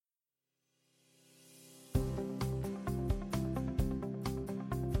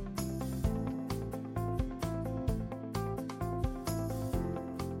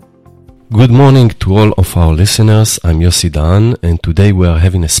Good morning to all of our listeners. I'm Yossi Dan, and today we are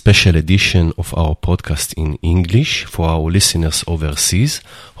having a special edition of our podcast in English for our listeners overseas,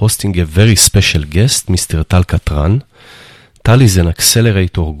 hosting a very special guest, Mr. Tal Catran. Tal is an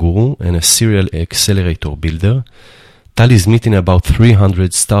accelerator guru and a serial accelerator builder. Tal is meeting about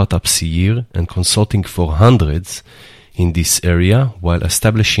 300 startups a year and consulting for hundreds in this area, while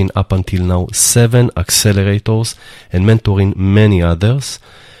establishing up until now 7 accelerators and mentoring many others,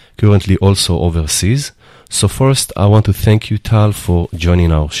 currently also overseas. So first, I want to thank you, Tal, for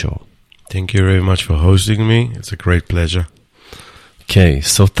joining our show. Thank you very much for hosting me. It's a great pleasure. Okay,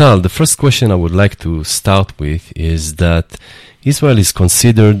 so Tal, the first question I would like to start with is that Israel is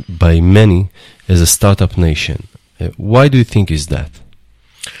considered by many as a startup nation. Why do you think is that?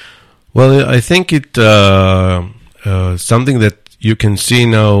 Well, I think it something that you can see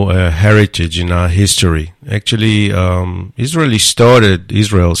now heritage in our history. Actually, Israel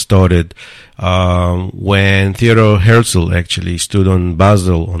started when Theodor Herzl actually stood on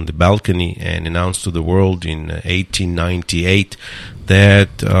Basel on the balcony and announced to the world in 1898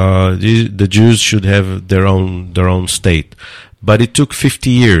 that the Jews should have their own state. But it took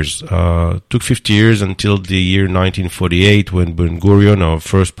 50 years. Took 50 years until the year 1948 when Ben-Gurion, our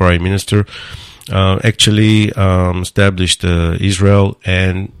first prime minister, actually established Israel,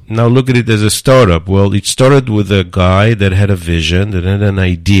 and now look at it as a startup. Well, it started with a guy that had a vision, that had an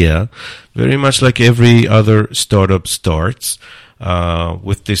idea, very much like every other startup starts,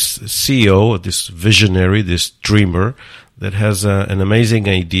 with this CEO, this visionary, this dreamer that has an amazing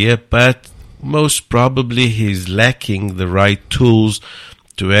idea, but most probably he's lacking the right tools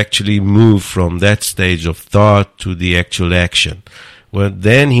to actually move from that stage of thought to the actual action. Well,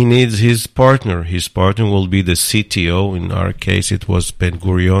 then he needs his partner. His partner will be the CTO. In our case, it was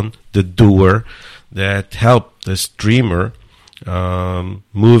Ben-Gurion, the doer, that helped this dreamer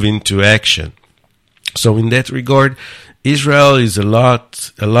move into action. So in that regard, Israel is a lot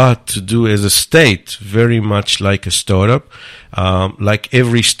to do as a state, very much like a startup. Like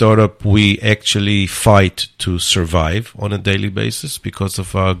every startup, we actually fight to survive on a daily basis because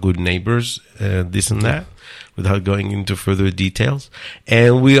of our good neighbors, this and that, without going into further details.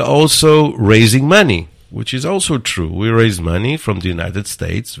 And we are also raising money, which is also true. We raise money from the United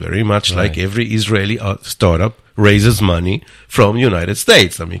States, very much like every Israeli startup raises money from United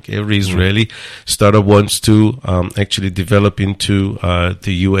States. I mean, every Israeli startup wants to actually develop into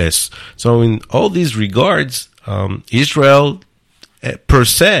the U.S. So in all these regards, Israel per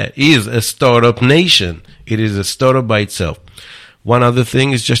se is a startup nation. It is a startup by itself. One other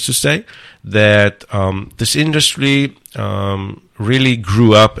thing is just to say that this industry really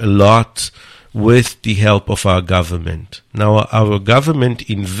grew up a lot with the help of our government. Now, our government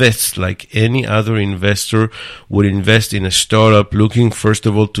invests like any other investor would invest in a startup, looking first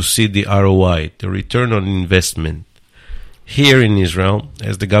of all to see the ROI, the return on investment. Here in Israel,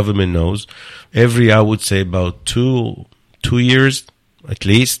 as the government knows, every, I would say, about two years at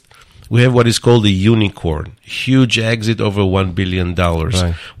least, we have what is called a unicorn, huge exit over $1 billion.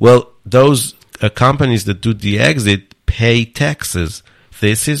 Right. Well, those companies that do the exit pay taxes.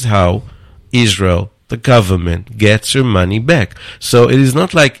 This is how Israel, the government, gets her money back. So it is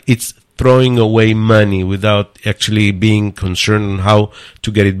not like it's throwing away money without actually being concerned on how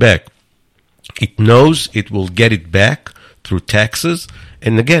to get it back. It knows it will get it back through taxes.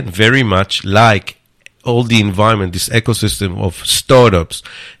 And again, very much like all the environment, this ecosystem of startups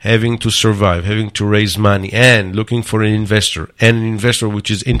having to survive, having to raise money, and looking for an investor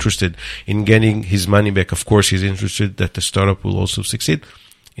which is interested in getting his money back. Of course, he's interested that the startup will also succeed.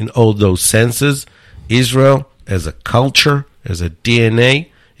 In all those senses, Israel as a culture, as a DNA,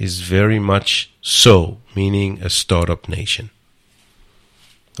 is very much so, meaning a startup nation.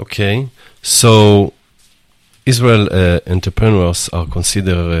 Okay, so Israel entrepreneurs are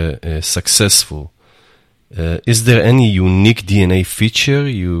considered successful. Is there any unique DNA feature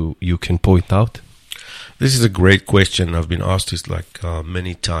you can point out? This is a great question. I've been asked this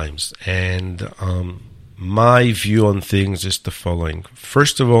many times. And my view on things is the following.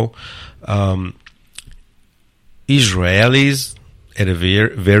 First of all, Israelis at a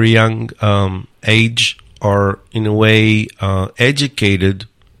very young age are in a way educated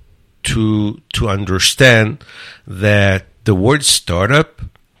to understand that the word startup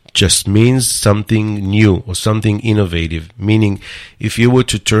just means something new or something innovative. Meaning, if you were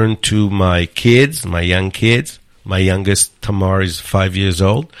to turn to my young kids, my youngest Tamar is 5 years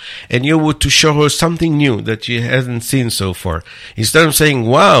old, and you were to show her something new that she hasn't seen so far, instead of saying,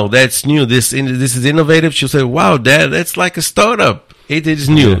 wow, that's new, this is innovative, she'll say, wow, Dad, that's like a startup. It is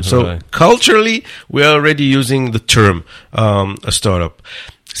new. Yeah, so right. Culturally, we are already using the term a startup.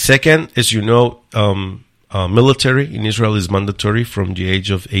 Second, as you know, military in Israel is mandatory from the age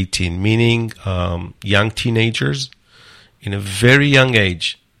of 18, meaning young teenagers in a very young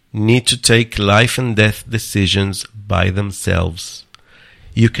age need to take life and death decisions by themselves.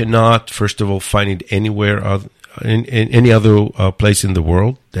 You cannot, first of all, find it anywhere in any other place in the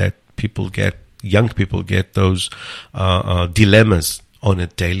world that young people get those dilemmas on a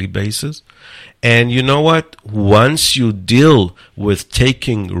daily basis. And you know what? Once you deal with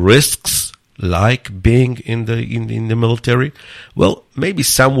taking risks, like being in the military, well, maybe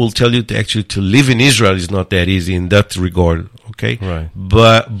some will tell you to live in Israel is not that easy in that regard, okay? Right.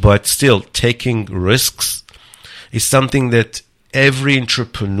 But still, taking risks is something that every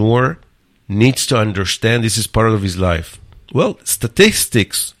entrepreneur needs to understand. This is part of his life. Well,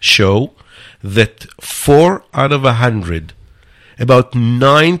 statistics show that 4 out of 100, about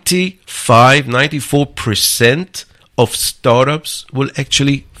 94% of startups will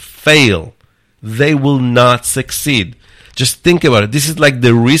actually fail. They will not succeed. Just think about it. This is like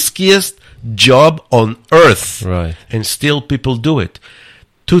the riskiest job on earth. Right. And still people do it.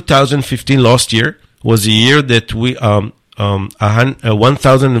 2015, last year, was a year that we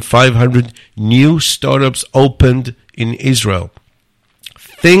 1,500 new startups opened in Israel.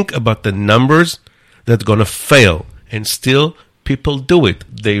 Think about the numbers that are going to fail, and still people do it.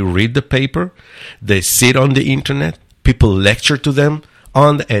 They read the paper, they sit on the internet, people lecture to them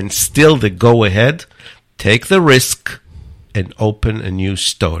and still they go ahead, take the risk, and open a new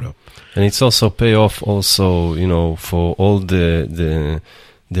startup. And it's also pay off also, for all the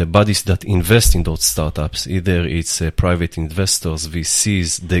bodies that invest in those startups. Either it's private investors,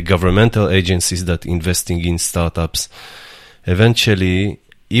 VCs, the governmental agencies that investing in startups. Eventually,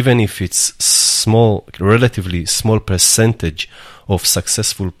 even if it's relatively small percentage of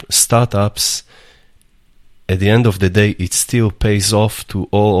successful startups, at the end of the day, it still pays off to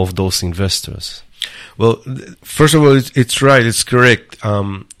all of those investors. Well, first of all, it's right. It's correct.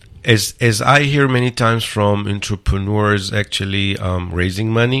 As I hear many times from entrepreneurs actually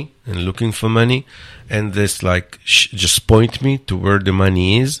raising money and looking for money, and this just point me to where the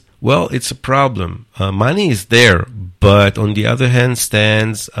money is. Well, it's a problem. Money is there, but on the other hand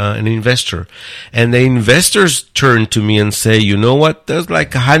stands an investor. And the investors turn to me and say, you know what? There's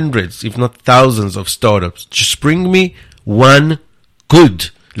like hundreds, if not thousands of startups. Just bring me one good,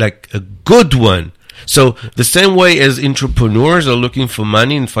 like a good one. So the same way as entrepreneurs are looking for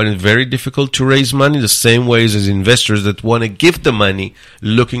money and find it very difficult to raise money, the same way as investors that want to give the money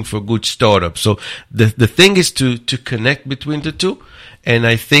looking for good startups. So the thing is to connect between the two. And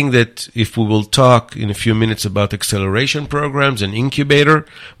I think that if we will talk in a few minutes about acceleration programs and incubator,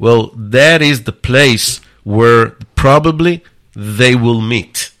 well, that is the place where probably they will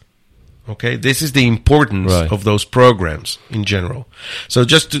meet. Okay, this is the importance of those programs in general. So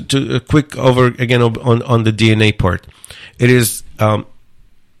just to a quick over again on the DNA part. It is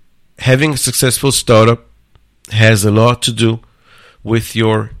having a successful startup has a lot to do with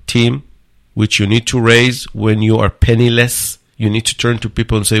your team, which you need to raise when you are penniless. You need to turn to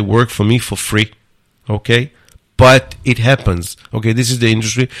people and say, work for me for free. Okay? But it happens. Okay, this is the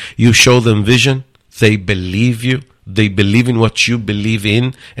industry. You show them vision. They believe you. They believe in what you believe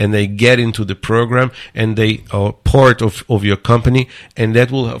in, and they get into the program, and they are part of your company, and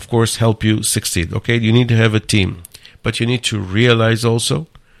that will, of course, help you succeed. Okay? You need to have a team. But you need to realize also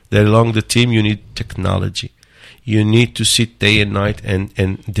that along the team, you need technology. You need to sit day and night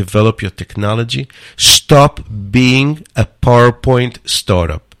and develop your technology. Stop being a PowerPoint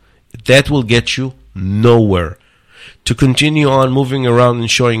startup. That will get you nowhere. To continue on moving around and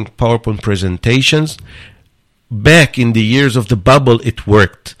showing PowerPoint presentations, back in the years of the bubble, it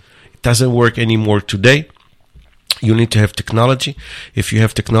worked. It doesn't work anymore today. You need to have technology. If you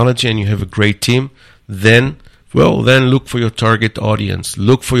have technology and you have a great team, then look for your target audience.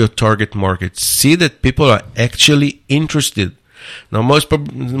 Look for your target market. See that people are actually interested. Now, most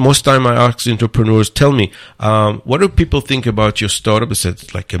time I ask entrepreneurs, tell me, what do people think about your startup? They said,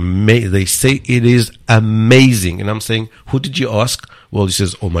 they say it is amazing. And I'm saying, who did you ask? Well, he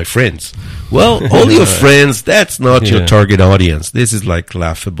says, my friends. Well, all your friends, that's not your target audience. This is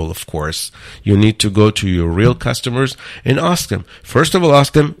laughable, of course. You need to go to your real customers and ask them. First of all,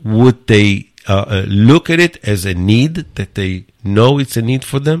 ask them, would they look at it as a need, that they know it's a need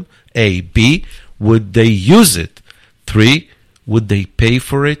for them? A. B, would they use it? 3, would they pay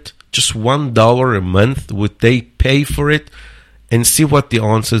for it? Just $1 a month, would they pay for it? And see what the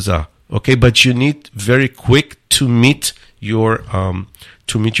answers are. Okay, but you need very quick to meet your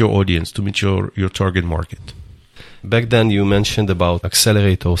audience, to meet your target market. Back then you mentioned about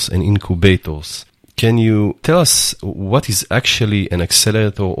accelerators and incubators. can you tell us what is actually an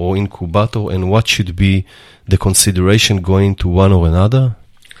accelerator or incubator and what should be the consideration going to one or another?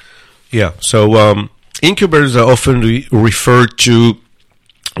 Yeah, so incubators are often referred to,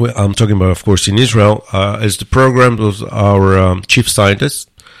 I'm talking about, of course, in Israel, as the programs of our chief scientists.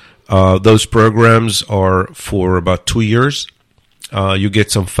 Those programs are for about 2 years. You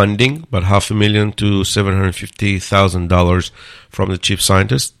get some funding, about $500,000 to $750,000 from the chief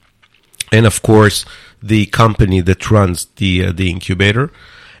scientist. And, of course, the company that runs the incubator.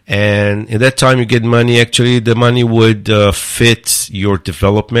 And in that time, you get money. Actually, the money would fit your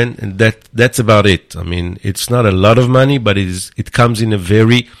development, and that's about it. I mean, it's not a lot of money, but it comes in a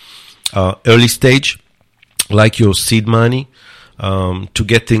very early stage, like your seed money, to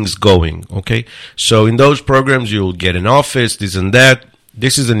get things going. Okay, so in those programs, you'll get an office, this and that.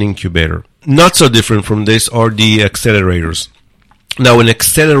 This is an incubator. Not so different from this are the accelerators. Now, an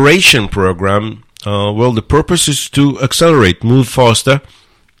acceleration program, the purpose is to accelerate, move faster.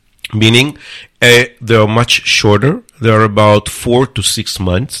 Meaning, they are much shorter. They are about 4 to 6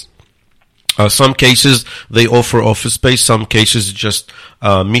 months. Some cases they offer office space. Some cases just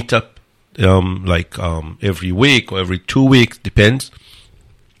meet up, every week or every 2 weeks, depends.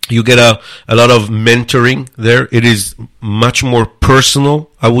 You get a lot of mentoring there. It is much more personal,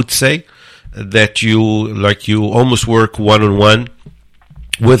 I would say, that you almost work one-on-one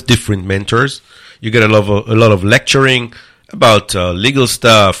with different mentors. You get a lot of lecturing about legal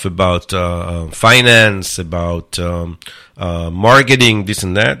stuff, about finance, about marketing, this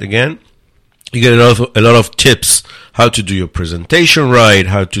and that. Again, you get a lot of tips how to do your presentation right,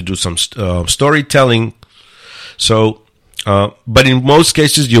 how to do some storytelling. So, but in most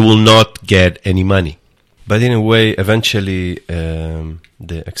cases, you will not get any money. But in a way, eventually,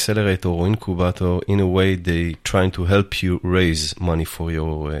 the accelerator or incubator, in a way, they trying to help you raise money for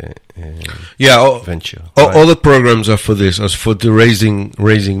your venture. All the programs are for this, as for the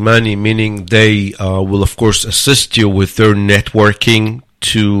raising money, meaning they will, of course, assist you with their networking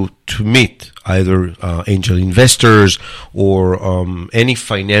to meet either angel investors or any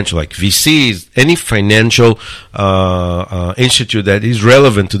financial, like VCs, any financial institute that is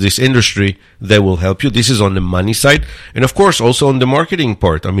relevant to this industry, they will help you. This is on the money side. And of course, also on the marketing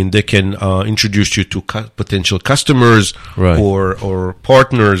part. I mean, they can introduce you to potential customers, right, or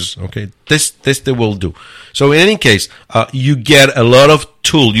partners. Okay, this they will do. So in any case, you get a lot of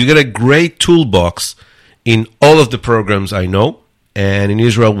you get a great toolbox in all of the programs I know. And in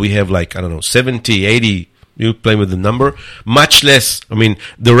Israel, we have 70, 80, you play with the number, much less. I mean,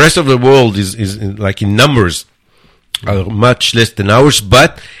 the rest of the world is like in numbers, much less than ours,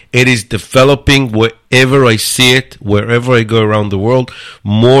 but it is developing wherever I see it, wherever I go around the world,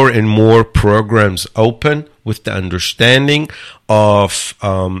 more and more programs open with the understanding of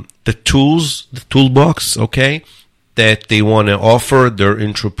the tools, the toolbox, okay, that they want to offer their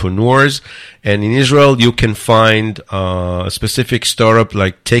entrepreneurs. And in Israel, you can find a specific startup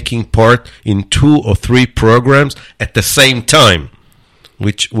like taking part in 2 or 3 programs at the same time,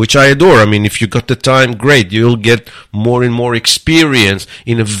 which I adore. I mean, if you got the time, great. You'll get more and more experience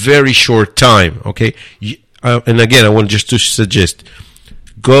in a very short time, okay? And again, I want just to suggest,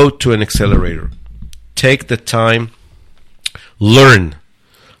 go to an accelerator. Take the time, learn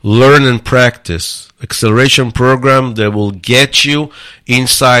and practice. Acceleration program that will get you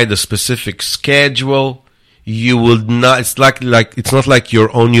inside a specific schedule. You will not, it's it's not like you're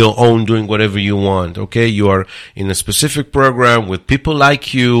on your own doing whatever you want, okay? You are in a specific program with people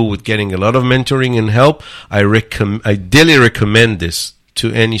like you, with getting a lot of mentoring and help. I daily recommend this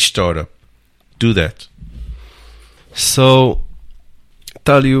to any startup. Do that. So,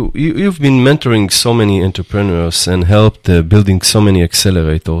 Tal, you've been mentoring so many entrepreneurs and helped building so many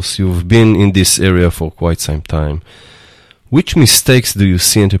accelerators. You've been in this area for quite some time. Which mistakes do you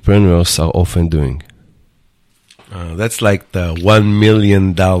see entrepreneurs are often doing? That's like the $1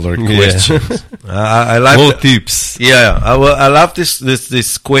 million question. I like more tips. Yeah, I love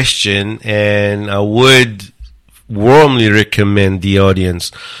this question, and I would warmly recommend the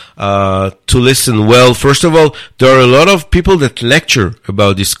audience to listen well. First of all, there are a lot of people that lecture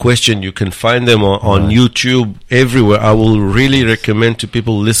about this question. You can find them on YouTube, everywhere. I will really recommend to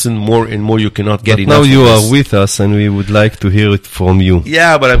people listen more and more. You cannot get enough. Now you are with us, and we would like to hear it from you.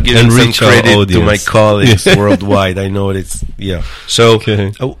 Yeah, but I'm giving some credit to my colleagues worldwide. I know it's, yeah. So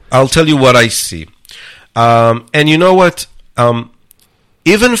I'll tell you what I see. And you know what?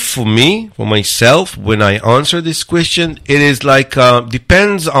 even for me, for myself, when I answer this question, it is like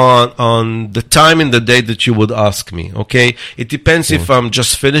depends on the time in the day that you would ask me. Okay, it depends if I'm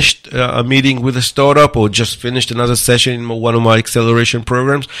just finished a meeting with a startup or just finished another session in one of my acceleration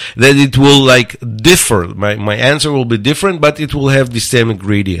programs. Then it will like differ. My answer will be different, but it will have the same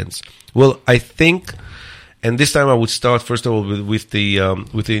ingredients. Well, I think, and this time I would start first of all with the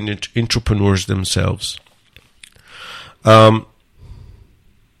entrepreneurs themselves.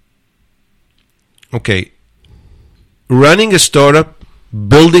 Okay, running a startup,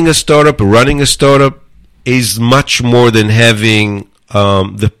 building a startup, running a startup is much more than having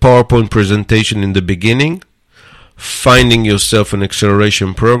the PowerPoint presentation in the beginning, finding yourself an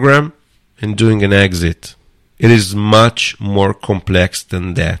acceleration program, and doing an exit. It is much more complex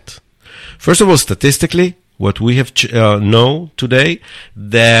than that. First of all, statistically, what we have know today,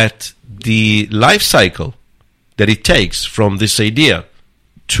 that the life cycle that it takes from this idea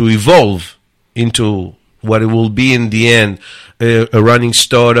to evolve into what it will be in the end, a running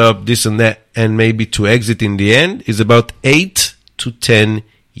startup, this and that, and maybe to exit in the end, is about 8 to 10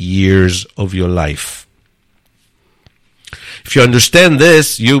 years of your life. If you understand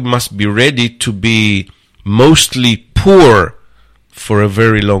this, you must be ready to be mostly poor for a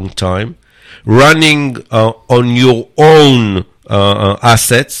very long time, running on your own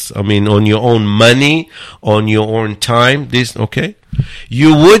assets, on your own money, on your own time, okay?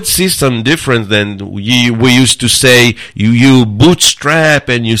 You would see some difference than we used to say you bootstrap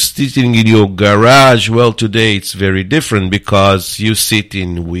and you're sitting in your garage. Well, today it's very different because you sit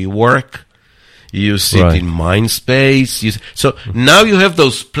in WeWork, you sit in Mindspace. So now you have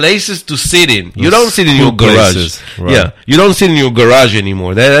those places to sit in. You don't sit in your garage. Right. Yeah, you don't sit in your garage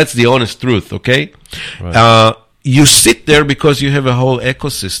anymore. That's the honest truth, okay? Right. You sit there because you have a whole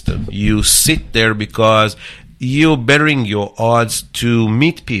ecosystem. You sit there because you're bettering your odds to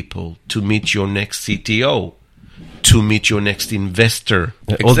meet people, to meet your next CTO, to meet your next investor.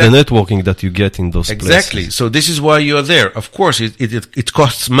 All the networking that you get in those places. Exactly. So this is why you're there. Of course, it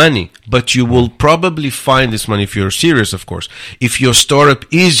costs money, but you will probably find this money if you're serious, of course. If your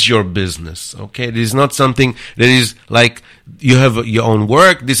startup is your business, okay? It is not something that is like you have your own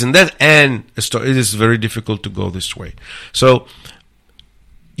work, this and that, and it is very difficult to go this way. So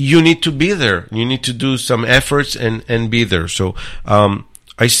you need to be there. You need to do some efforts and be there. So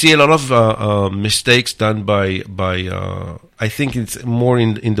I see a lot of mistakes done by I think it's more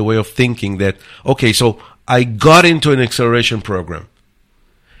in the way of thinking that, okay, so I got into an acceleration program.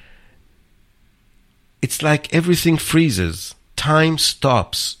 It's like everything freezes. Time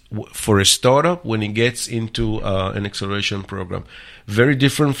stops for a startup when it gets into an acceleration program. Very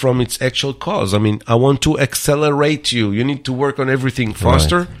different from its actual cause. I want to accelerate you. You need to work on everything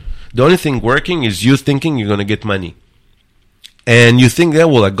faster. Right. The only thing working is you thinking you're going to get money. And you think, yeah,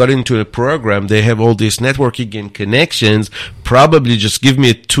 well, I got into a program. They have all this networking and connections. Probably just give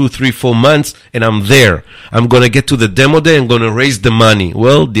me 2, 3, 4 months and I'm there. I'm going to get to the demo day. I'm going to raise the money.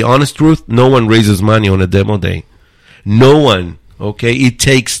 Well, the honest truth, no one raises money on a demo day. No one. Okay, it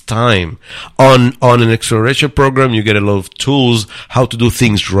takes time. On an acceleration program, you get a lot of tools how to do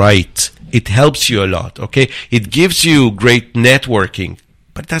things right. It helps you a lot. Okay, it gives you great networking,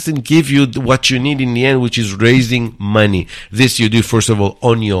 but doesn't give you what you need in the end, which is raising money. This you do first of all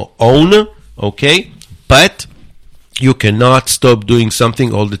on your own. Okay, but you cannot stop doing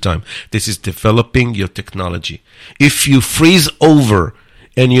something all the time. This is developing your technology. If you freeze over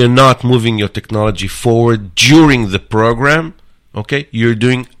and you're not moving your technology forward during the program, okay, you're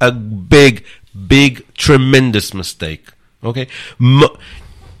doing a big, tremendous mistake. Okay,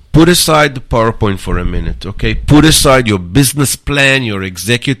 put aside the PowerPoint for a minute. Okay, put aside your business plan, your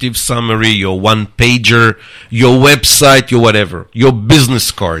executive summary, your one-pager, your website, your whatever, your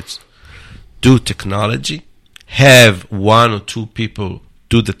business cards. Do technology. Have 1 or 2 people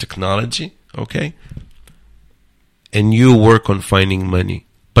do the technology. Okay, and you work on finding money.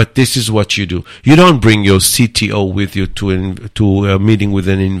 But this is what you do. You don't bring your CTO with you to a meeting with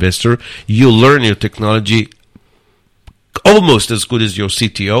an investor. You learn your technology almost as good as your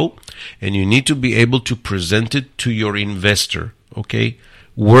CTO, and you need to be able to present it to your investor. Okay?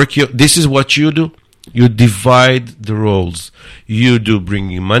 This is what you do. You divide the roles. You do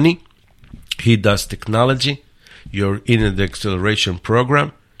bringing money. He does technology. You're in the acceleration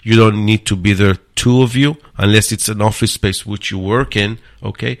program. You don't need to be there, 2 of you, unless it's an office space which you work in,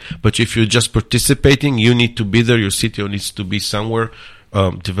 okay? But if you're just participating, you need to be there. Your CTO needs to be somewhere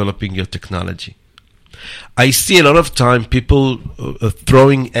developing your technology. I see a lot of time people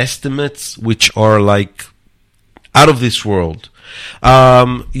throwing estimates which are like out of this world.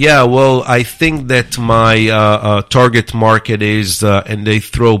 Well, I think that my target market is, and they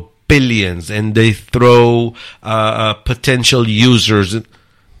throw billions, and they throw potential users.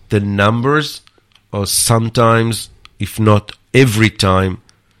 The numbers are sometimes, if not every time,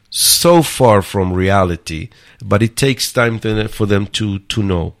 so far from reality, but it takes time for them to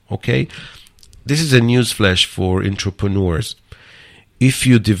know, okay? This is a newsflash for entrepreneurs. If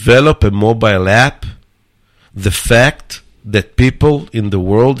you develop a mobile app, the fact that people in the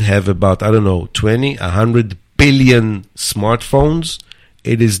world have about, 100 billion smartphones,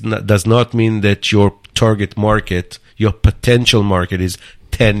 does not mean that your target market, your potential market is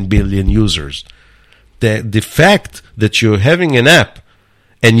 10 billion users. The fact that you're having an app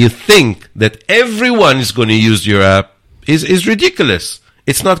and you think that everyone is going to use your app is ridiculous.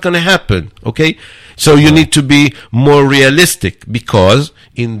 It's not going to happen, okay? So you need to be more realistic, because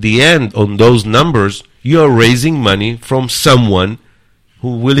in the end, on those numbers, you're raising money from someone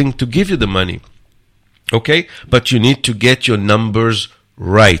who's willing to give you the money, okay? But you need to get your numbers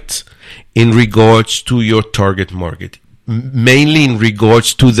right in regards to your target market, mainly in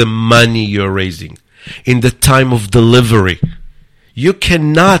regards to the money you're raising, in the time of delivery. You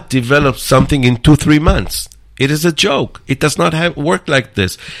cannot develop something in 2-3 months. It is a joke. It does not work like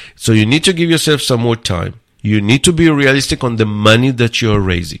this. So you need to give yourself some more time. You need to be realistic on the money that you're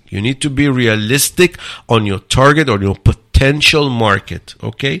raising. You need to be realistic on your target or your potential market,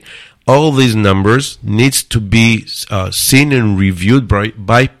 okay? All these numbers needs to be seen and reviewed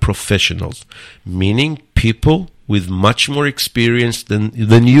by professionals, meaning people with much more experience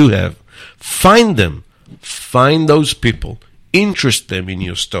than you have. Find them. Find those people. Interest them in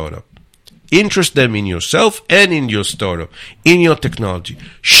your startup. Interest them in yourself and in your startup, in your technology.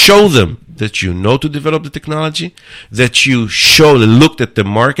 Show them that you know to develop the technology, that you looked at the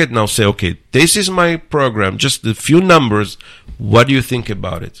market. Now say, okay, this is my program, just a few numbers. What do you think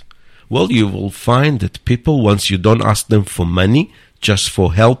about it? Well, you will find that people, once you don't ask them for money, just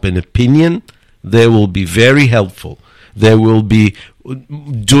for help and opinion, they will be very helpful. They will be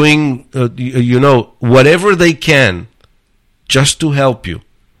doing, whatever they can just to help you,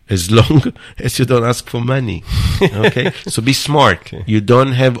 as long as you don't ask for money. Okay? So be smart. Okay. You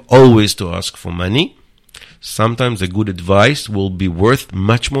don't have always to ask for money. Sometimes a good advice will be worth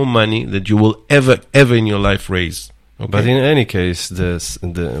much more money than you will ever in your life raise. Okay? But in any case,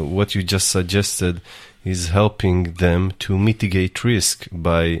 what you just suggested is helping them to mitigate risk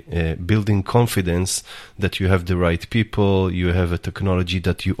by building confidence that you have the right people, you have a technology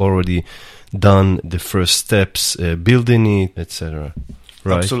that you already done the first steps, building it, etc.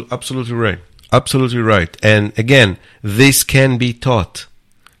 Right? Absolutely right. Absolutely right. And again, this can be taught.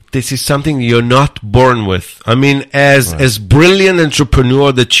 This is something you're not born with. I mean, as brilliant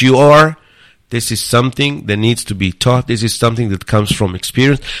entrepreneur that you are, this is something that needs to be taught. This is something that comes from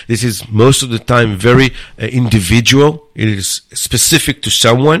experience. This is most of the time very individual. It is specific to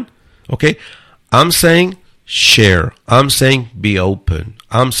someone. Okay? I'm saying share. I'm saying be open.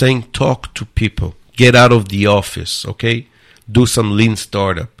 I'm saying talk to people. Get out of the office. Okay? Do some lean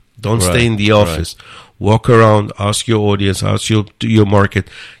startup. Don't stay in the office. Walk around, ask your audience, ask your market.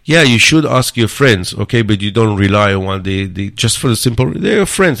 Yeah, you should ask your friends, okay, but you don't rely on one. They just for the simple, they're your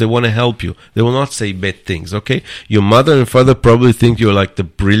friends. They want to help you. They will not say bad things, okay? Your mother and father probably think you're like the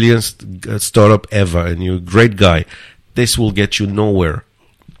brilliantest startup ever and you're a great guy. This will get you nowhere.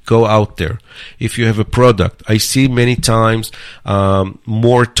 Go out there. If you have a product, I see many times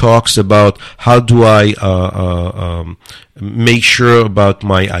more talks about how do I make sure about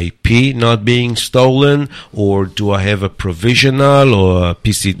my IP not being stolen, or do I have a provisional or a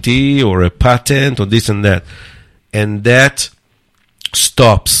PCT or a patent or this and that. And that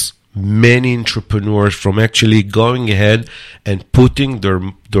stops many entrepreneurs from actually going ahead and putting their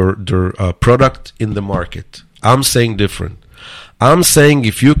product in the market. I'm saying different. I'm saying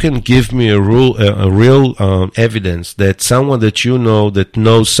if you can give me a real evidence that someone that you know that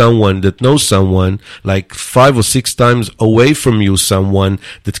knows someone like 5 or 6 times away from you, someone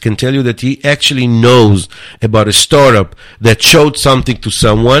that can tell you that he actually knows about a startup that showed something to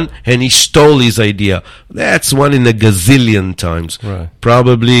someone and he stole his idea. That's one in a gazillion times. Right.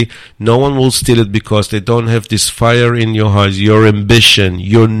 Probably no one will steal it because they don't have this fire in your heart, your ambition,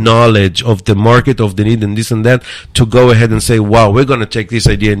 your knowledge of the market, of the need and this and that, to go ahead and say, wow, we're going to take this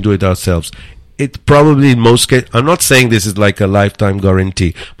idea and do it ourselves. It probably in most cases, I'm not saying this is like a lifetime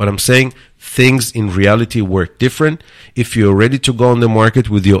guarantee, but I'm saying things in reality work different. If you're ready to go on the market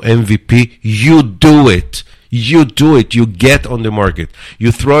with your MVP, you do it. You do it. You get on the market.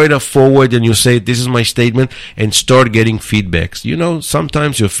 You throw it forward and you say, this is my statement, and start getting feedbacks.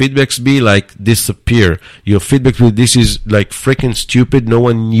 Sometimes your feedbacks be like disappear. Your feedback with this is like freaking stupid. No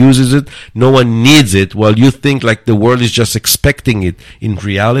one uses it. No one needs it. While you think like the world is just expecting it. In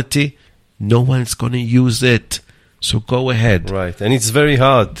reality, no one's going to use it. So go ahead. Right. And it's very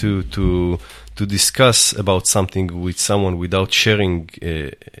hard to discuss about something with someone without sharing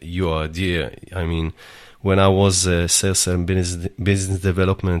your idea. I mean, when I was sales and business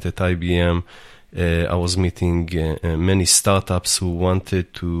development at IBM, I was meeting many startups who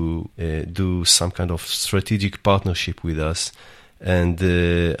wanted to do some kind of strategic partnership with us. And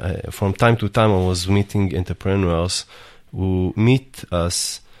from time to time, I was meeting entrepreneurs who meet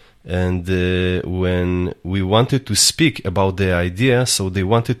us. And when we wanted to speak about the idea, so they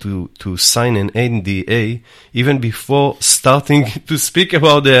wanted to sign an NDA even before starting to speak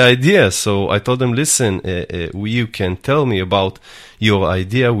about the idea. So I told them, listen, you can tell me about your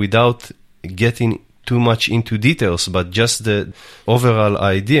idea without getting too much into details, but just the overall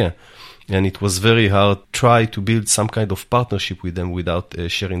idea. And it was very hard to try to build some kind of partnership with them without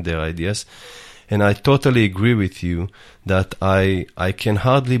sharing their ideas. And I totally agree with you that I can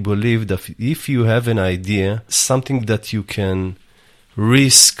hardly believe that if you have an idea, something that you can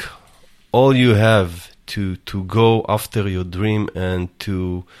risk all you have to go after your dream and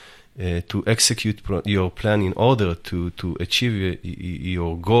to execute your plan in order to achieve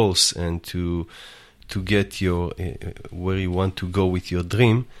your goals and to get your where you want to go with your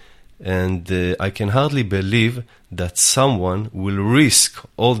dream. And I can hardly believe that someone will risk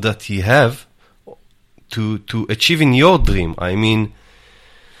all that he have to achieving your dream. I mean,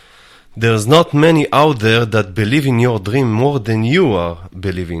 there's not many out there that believe in your dream more than you are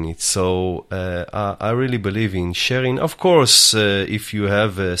believing it. So I really believe in sharing. Of course, if you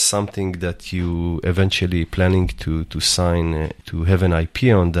have something that you eventually planning to sign, to have an IP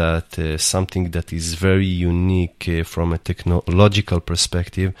on that, something that is very unique from a technological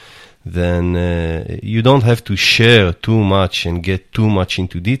perspective, then you don't have to share too much and get too much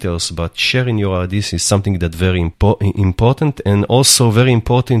into details, but sharing your ideas is something that's very important, and also very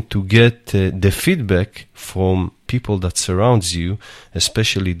important to get the feedback from people that surrounds you,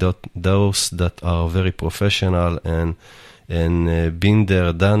 especially those that are very professional and been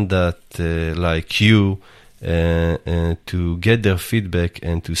there, done that, like you, to get their feedback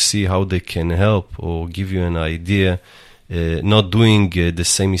and to see how they can help or give you an idea. Not doing the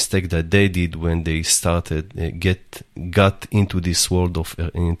same mistake that they did when they started, got into this world of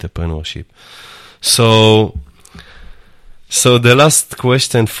entrepreneurship. So the last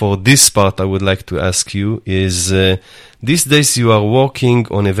question for this part I would like to ask you is, these days you are working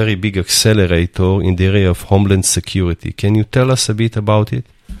on a very big accelerator in the area of homeland security. Can you tell us a bit about it?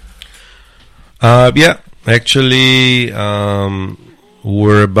 Yeah, actually,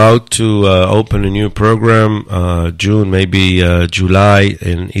 we're about to open a new program, June, maybe July,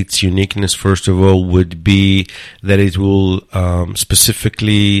 and its uniqueness, first of all, would be that it will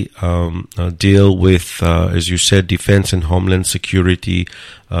specifically deal with, as you said, defense and homeland security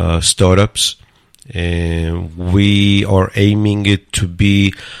startups. And we are aiming it to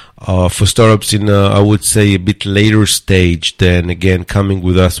be for startups in, I would say, a bit later stage. Then again, coming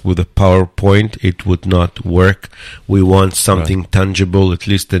with us with a PowerPoint, it would not work. We want something tangible, at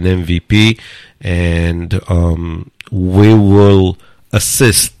least an MVP, and we will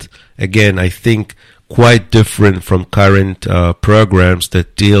assist. Again, I think quite different from current programs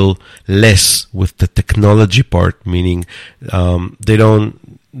that deal less with the technology part, meaning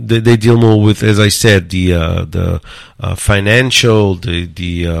they deal more with, as I said, the financial, the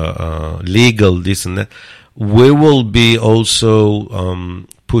legal, this and that. We will be also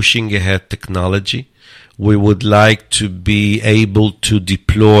pushing ahead technology. We would like to be able to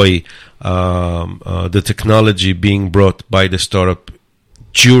deploy the technology being brought by the startup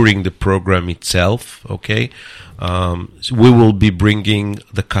during the program itself. Okay, we will be bringing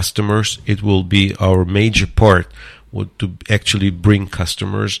the customers. It will be our major part to actually bring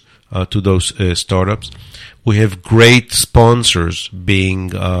customers to those startups. We have great sponsors, being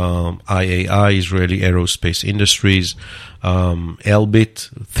IAI, Israeli Aerospace Industries, Elbit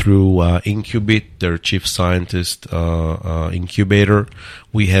through Incubate, their chief scientist incubator.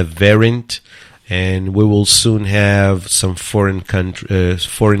 We have Verint, and we will soon have some foreign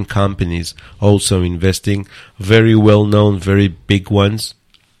companies also investing, very well known, very big ones.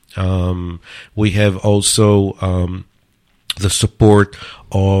 We have also the support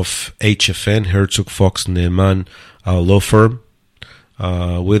of HFN, Herzog Fox Neiman law firm,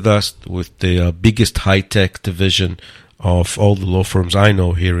 with us, with the biggest high-tech division of all the law firms I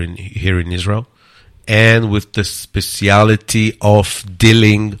know here in Israel. and with the speciality of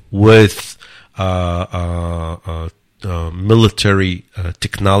dealing with military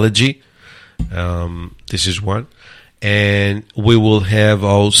technology. This is one. And we will have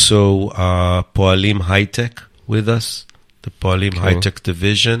also Poalim High Tech with us. The Poalim High Tech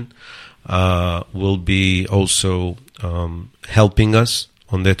division will be also helping us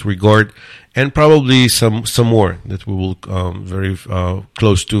on that regard, and probably some more that we will very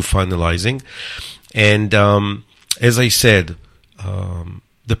close to finalizing. And as I said,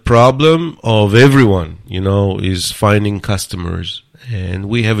 the problem of everyone, is finding customers. And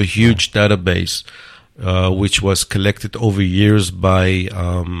we have a huge database which was collected over years by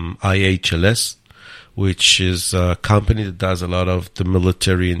IHLS, which is a company that does a lot of the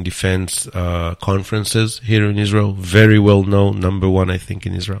military and defense conferences here in Israel. Very well known, number one, I think,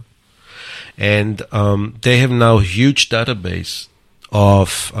 in Israel. And they have now a huge database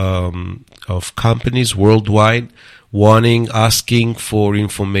of companies worldwide asking for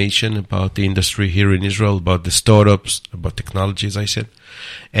information about the industry here in Israel, about the startups, about technology, as I said.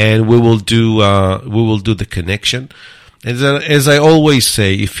 And we will do the connection. As I always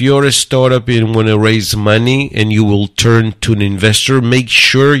say, if you're a startup and want to raise money and you will turn to an investor, make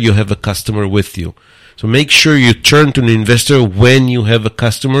sure you have a customer with you. So make sure you turn to an investor when you have a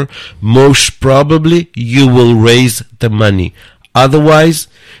customer. Most probably you will raise the money. Otherwise,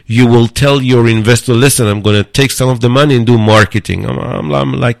 you will tell your investor, listen, I'm going to take some of the money and do marketing.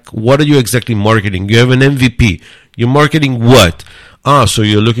 I'm like, what are you exactly marketing? You have an MVP. You're marketing what? So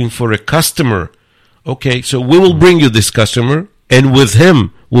you're looking for a customer. Okay, so we will bring you this customer, and with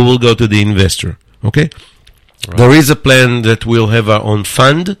him, we will go to the investor. Okay? Right. There is a plan that we'll have our own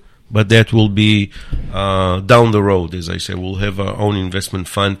fund, but that will be down the road, as I say. We'll have our own investment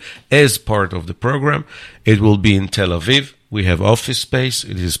fund as part of the program. It will be in Tel Aviv. We have office space.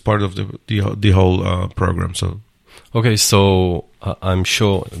 It is part of the whole program. Okay, so I'm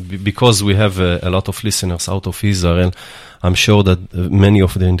sure, because we have a lot of listeners out of Israel, I'm sure that many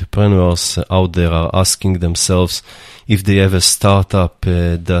of the entrepreneurs out there are asking themselves if they have a startup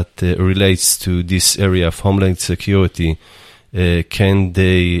that relates to this area of homeland security, can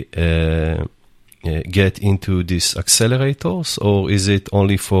they get into these accelerators, or is it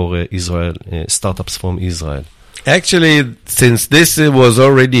only for Israel startups from Israel? Actually, since this was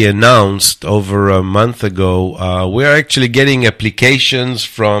already announced over a month ago, we're actually getting applications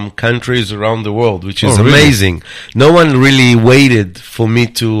from countries around the world, which is amazing. Really? No one really waited for me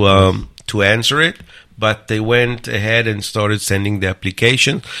to answer it, but they went ahead and started sending the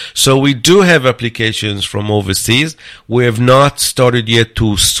application. So we do have applications from overseas. We have not started yet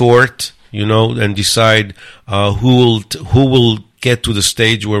to sort, and decide who will get to the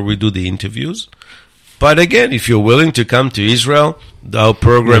stage where we do the interviews. But again, if you're willing to come to Israel, our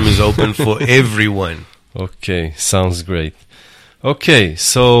program is open for everyone. Okay, sounds great. Okay,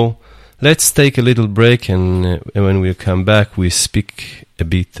 so let's take a little break, and when we come back, we speak a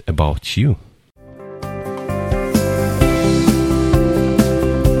bit about you.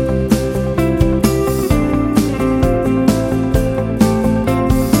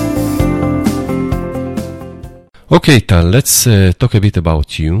 Okay, Tal, let's talk a bit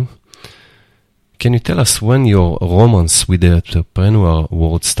about you. Can you tell us when your romance with the entrepreneur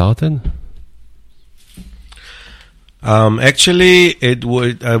world started? Actually,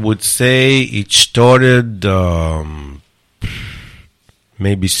 I would say it started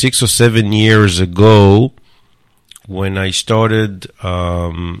maybe 6 or 7 years ago, when I started,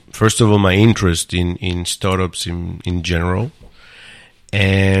 first of all, my interest in startups in general.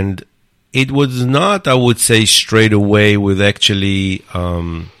 And it was not, I would say, straight away with actually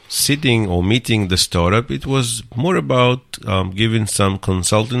sitting or meeting the startup. It was more about giving some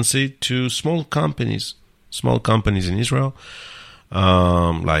consultancy to small companies in Israel,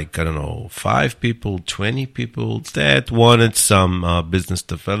 like, 5 people, 20 people that wanted some business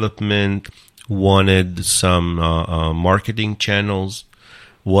development, wanted some marketing channels,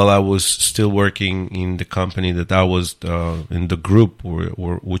 while I was still working in the company that I was in the group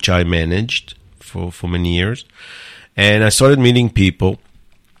which I managed for many years. And I started meeting people.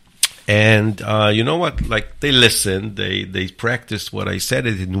 And you know what? Like, they listened, they practiced what I said,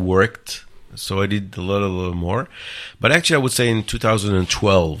 it worked. So I did a little more. But actually, I would say in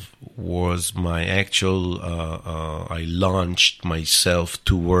 2012 was my actual, I launched myself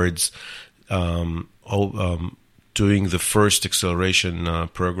towards doing the first acceleration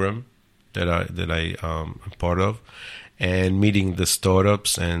program that I am part of, and meeting the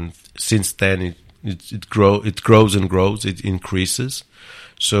startups. And since then, it grows and grows, it increases.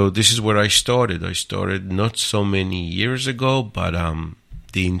 So this is where I started. I started not so many years ago, but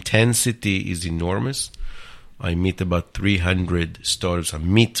The intensity is enormous. I meet about 300 startups. I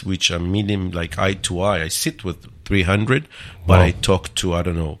meet them like eye to eye. I sit with 300, but Wow. I talk to, I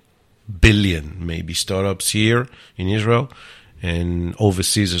don't know, billion maybe startups here in Israel and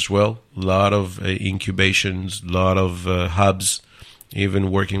overseas as well. A lot of incubations, a lot of hubs,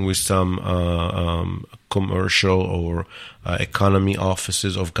 even working with some commercial or economy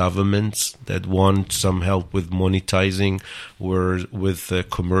offices of governments that want some help with monetizing or with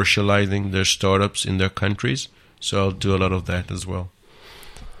commercializing their startups in their countries. So I'll do a lot of that as well.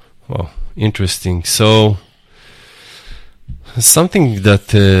 Wow, interesting. So, something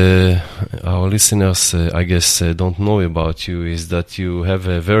that our listeners, I guess, don't know about you is that you have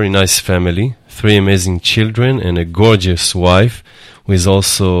a very nice family, 3 amazing children, and a gorgeous wife who is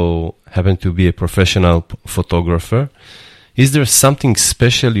also happen to be a professional photographer. Is there something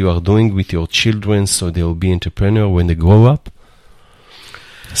special you are doing with your children so they will be entrepreneur when they grow up?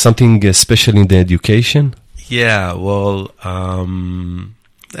 Something special in the education? Yeah, well,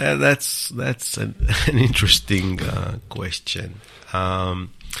 that's an interesting question. I'm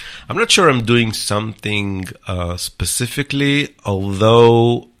not sure I'm doing something specifically,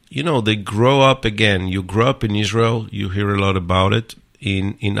 although, they grow up again. You grow up in Israel, you hear a lot about it.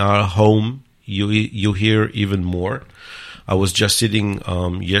 In our home, you hear even more. I was just sitting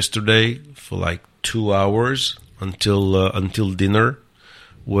yesterday for like 2 hours until dinner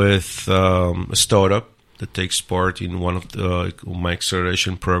with a startup that takes part in one of my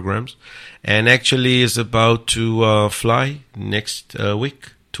acceleration programs, and actually is about to fly next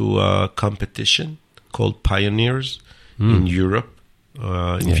week to a competition called Pioneers in Europe,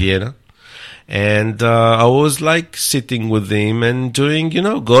 in Vienna. And I was like sitting with him and doing,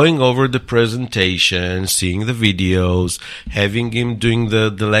 going over the presentation, seeing the videos, having him doing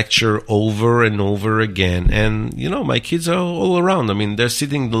the lecture over and over again. And, my kids are all around. I mean, they're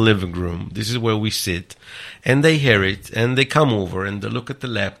sitting in the living room. This is where we sit. And they hear it, and they come over, and they look at the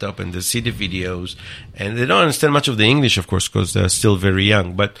laptop, and they see the videos. And they don't understand much of the English, of course, because they're still very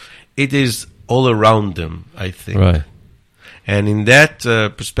young. But it is all around them, I think. Right. And in that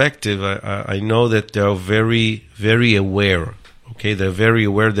perspective, I know that they are very, very aware. Okay, they're very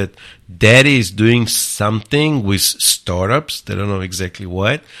aware that Daddy is doing something with startups. They don't know exactly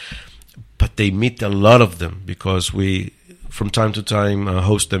what, but they meet a lot of them because we, from time to time,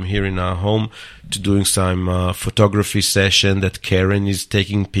 host them here in our home to doing some photography session that Karen is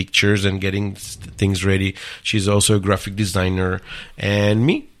taking pictures and getting things ready. She's also a graphic designer, and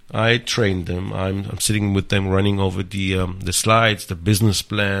me. I train them. I'm sitting with them, running over the slides, the business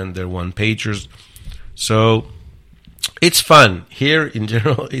plan, their one-pagers. So it's fun. Here, in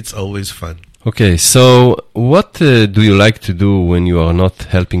general, it's always fun. Okay, so what do you like to do when you are not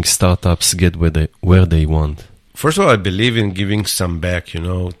helping startups get where they want? First of all, I believe in giving some back,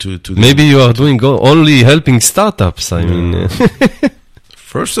 to Maybe you are doing only helping startups. I mean,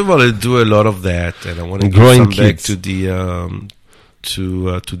 first of all, I do a lot of that, and I want to give Growing some back kids. to the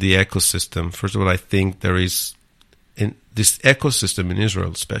to the ecosystem. First of all, I think there is in this ecosystem in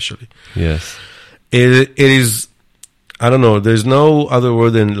Israel, especially. yes. It is, I don't know, there's no other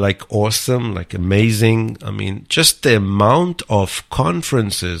word than like awesome, like amazing. I mean, just the amount of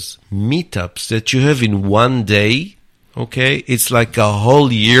conferences, meetups that you have in one day, okay? It's like a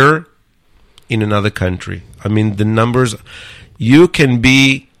whole year in another country. I mean, the numbers, you can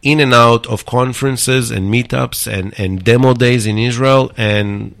be in and out of conferences and meetups and demo days in Israel,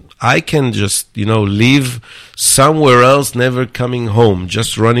 and I can just, live somewhere else, never coming home,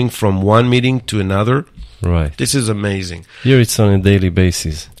 just running from one meeting to another. Right. This is amazing. Here it's on a daily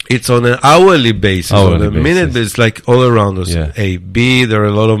basis. It's on an hourly basis, on a minute basis, like all around us. Yeah. A, B, there are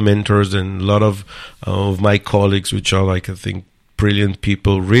a lot of mentors and a lot of my colleagues, which are like, I think, brilliant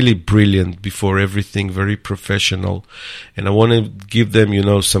people, really brilliant before everything, very professional. And I want to give them,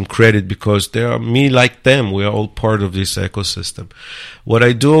 some credit because they are me like them. We are all part of this ecosystem. What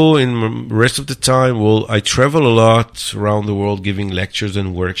I do in the rest of the time, I travel a lot around the world giving lectures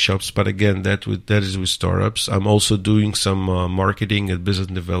and workshops. But again, that is with startups. I'm also doing some marketing and business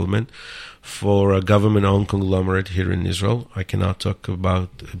development for a government-owned conglomerate here in Israel. I cannot talk about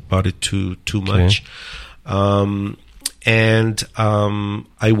it too much. And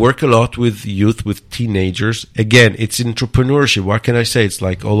I work a lot with youth, with teenagers. Again, it's entrepreneurship. What can I say? It's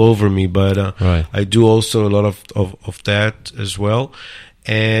like all over me, but Right. I do also a lot of that as well.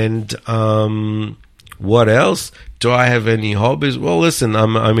 And what else? Do I have any hobbies? Well, listen,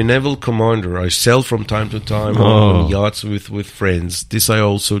 I'm a naval commander. I sail from time to time on yachts with friends. This I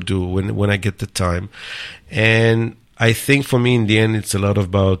also do when I get the time. And I think for me, in the end, it's a lot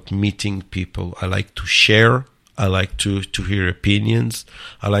about meeting people. I like to share I like to hear opinions.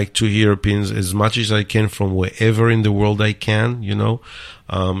 I like to hear opinions as much as I can from wherever in the world I can,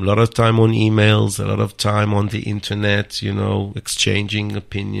 a lot of time on emails, a lot of time on the internet, exchanging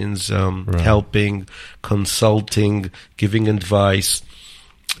opinions, helping, consulting, giving advice.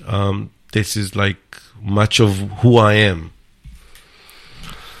 This is like much of who I am.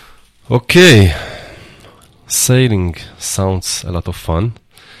 Okay. Sailing sounds a lot of fun.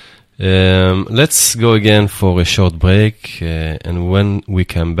 Let's go again for a short break, and when we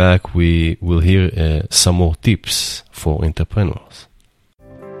come back, we will hear some more tips for entrepreneurs.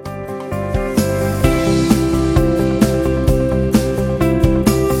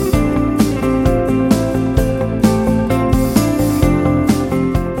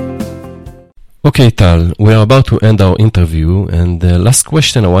 Okay, Tal, we are about to end our interview, and the last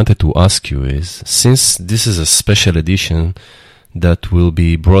question I wanted to ask you is, since this is a special edition that will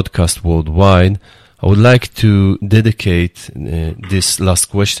be broadcast worldwide, I would like to dedicate this last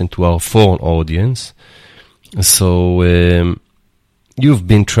question to our foreign audience. So, you've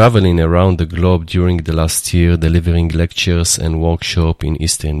been traveling around the globe during the last year, delivering lectures and workshops in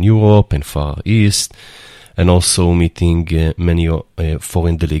Eastern Europe and Far East, and also meeting many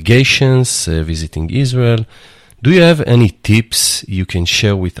foreign delegations, visiting Israel. Do you have any tips you can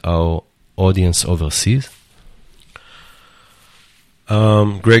share with our audience overseas?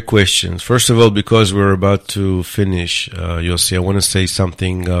 Great questions. First of all, because we're about to finish, Yossi, I want to say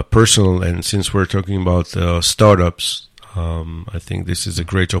something personal. And since we're talking about startups, I think this is a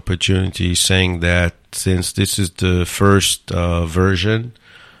great opportunity, saying that since this is the first version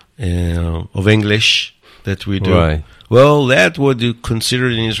of English that we do. Right. Well, that what you consider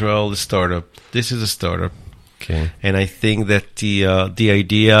in Israel a startup. This is a startup. Okay. And I think that the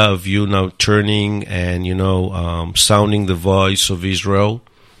idea of you now turning and, sounding the voice of Israel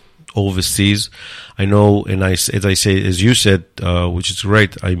overseas, I know, and as you said, which is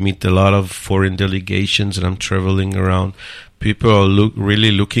great, I meet a lot of foreign delegations and I'm traveling around. People are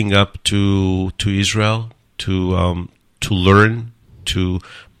really looking up to Israel to learn, to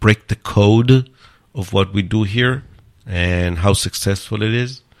break the code of what we do here and how successful it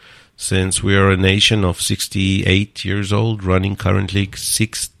is. Since we are a nation of 68 years old, running currently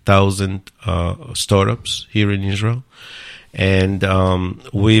 6,000 startups here in Israel. And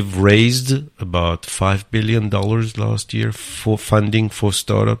we've raised about $5 billion last year for funding for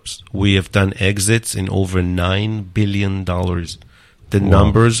startups. We have done exits in over $9 billion. The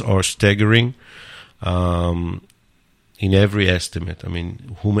numbers are staggering in every estimate. I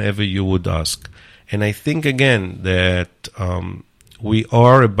mean, whomever you would ask. And I think, again, that we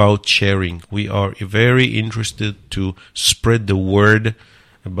are about sharing. We are very interested to spread the word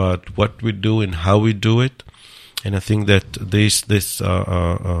about what we do and how we do it. And I think that this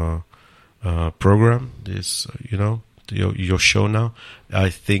program, your show now, I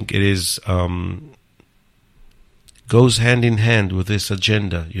think it is goes hand in hand with this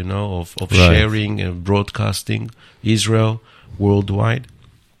agenda, of right. Sharing and broadcasting Israel worldwide.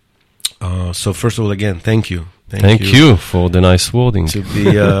 So first of all, again, thank you. Thank you for the nice wording. To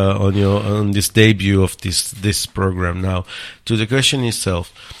be on this debut of this program. Now, to the question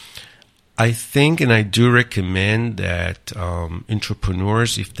itself, I think and I do recommend that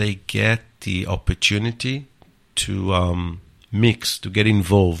entrepreneurs, if they get the opportunity to mix, to get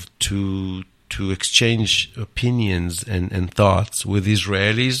involved, to exchange opinions and thoughts with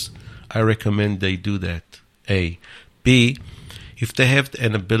Israelis, I recommend they do that. A. B. If they have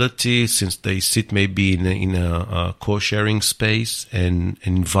an ability, since they sit maybe in a co-sharing space, and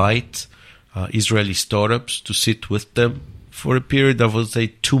invite Israeli startups to sit with them for a period of, I would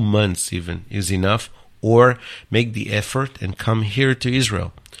say, 2 months even is enough, or make the effort and come here to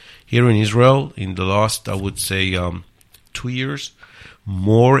Israel. Here in Israel, in the last, I would say, 2 years,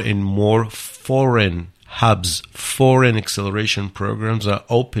 more and more foreign hubs, foreign acceleration programs are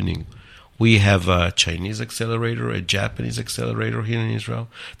opening. We have a Chinese accelerator, a Japanese accelerator here in Israel.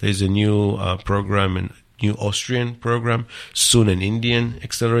 There's a new program, a new Austrian program. Soon an Indian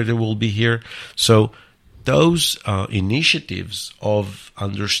accelerator will be here. So those initiatives of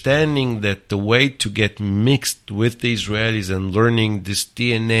understanding that the way to get mixed with the Israelis and learning this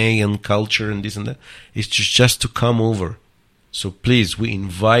DNA and culture and this and that is just to come over. So please, we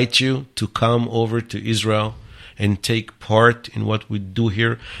invite you to come over to Israel and take part in what we do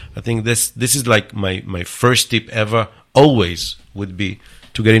here. I think this is like my first tip ever, always would be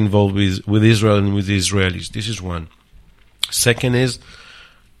to get involved with Israel and with the Israelis. This is one. Second is,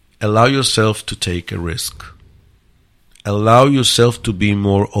 allow yourself to take a risk. Allow yourself to be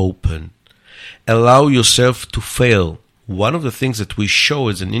more open. Allow yourself to fail. one of the things that we show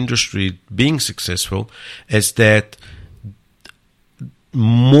as an industry being successful is that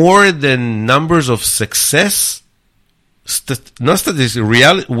more than numbers of success, not statistics,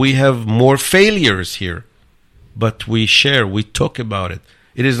 reality, we have more failures here. But we share, we talk about it.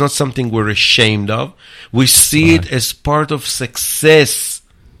 It is not something we're ashamed of. We see it as part of success,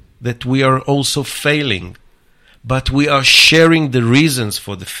 that we are also failing. But we are sharing the reasons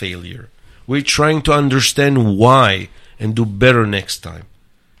for the failure. We're trying to understand why and do better next time.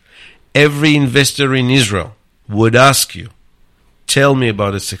 Every investor in Israel would ask you, tell me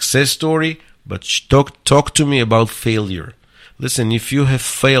about a success story, but talk to me about failure. Listen, if you have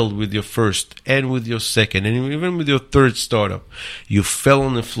failed with your first and with your second and even with your third startup, you fell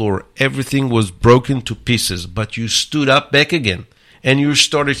on the floor, everything was broken to pieces, but you stood up back again and you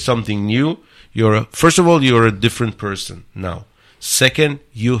started something new. First of all, you're a different person now. Second,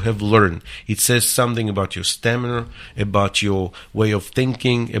 you have learned. It says something about your stamina, about your way of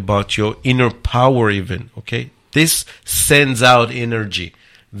thinking, about your inner power even, okay? This sends out energy.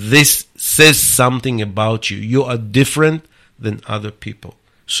 This says something about you. You are different than other people.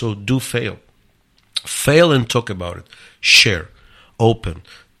 So do fail. Fail and talk about it. Share. Open.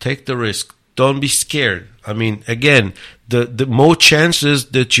 Take the risk. Don't be scared. I mean, again, the more chances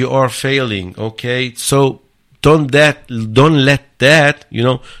that you are failing, okay? So don't let that,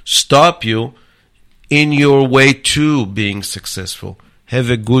 stop you in your way to being successful. Have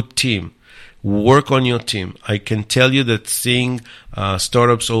a good team. Work on your team. I can tell you that seeing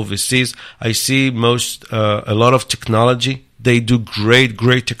startups overseas, I see a lot of technology. They do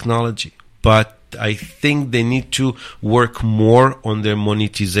great technology, but I think they need to work more on their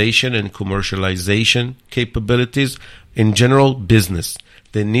monetization and commercialization capabilities. In general, business.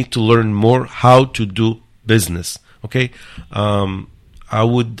 They need to learn more how to do business. Okay. I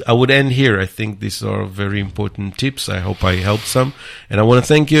would end here. I think these are very important tips. I hope I helped some. And I want to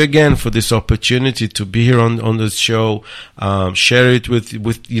thank you again for this opportunity to be here on this show. Share it with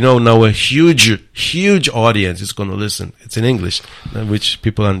now a huge audience is going to listen. It's in English, which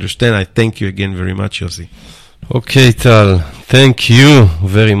people understand. I thank you again very much, Yossi. Okay, Tal. Thank you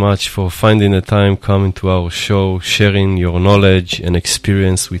very much for finding the time coming to our show, sharing your knowledge and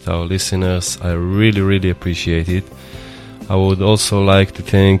experience with our listeners. I really appreciate it. I would also like to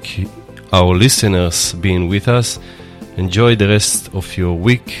thank our listeners being with us. Enjoy the rest of your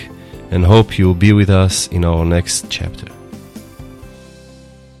week and hope you'll be with us in our next chapter.